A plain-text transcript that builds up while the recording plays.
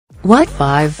What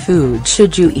 5 foods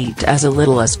should you eat as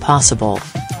little as possible?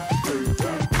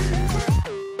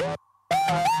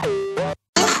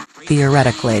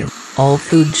 Theoretically, all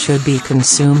food should be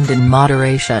consumed in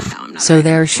moderation, so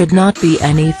there should not be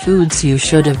any foods you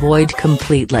should avoid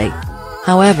completely.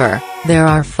 However, there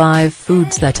are 5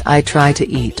 foods that I try to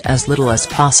eat as little as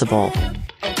possible.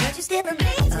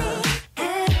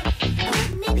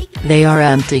 They are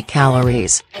empty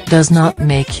calories, does not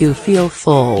make you feel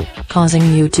full,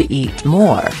 causing you to eat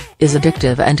more, is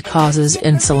addictive and causes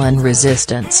insulin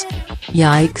resistance.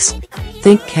 Yikes!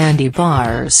 Think candy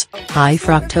bars, high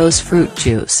fructose fruit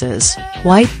juices,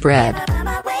 white bread.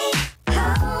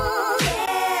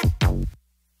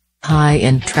 High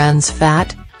in trans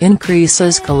fat,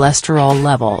 increases cholesterol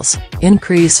levels,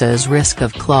 increases risk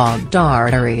of clogged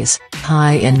arteries.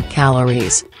 High in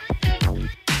calories,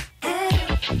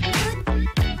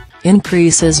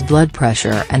 increases blood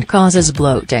pressure and causes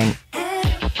bloating.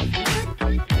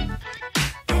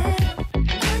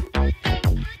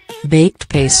 Baked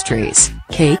pastries,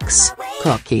 cakes,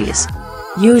 cookies.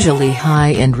 Usually high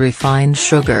in refined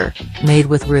sugar, made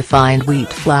with refined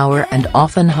wheat flour and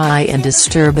often high in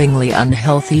disturbingly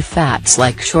unhealthy fats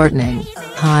like shortening,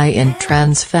 high in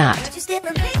trans fat.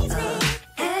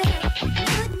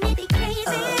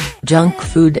 Junk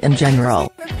food in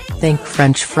general. Think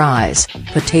French fries,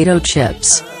 potato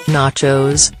chips,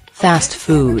 nachos, fast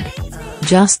food.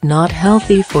 Just not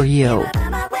healthy for you.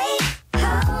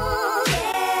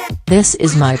 This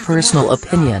is my personal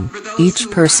opinion, each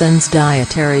person's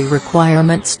dietary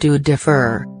requirements do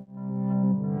differ.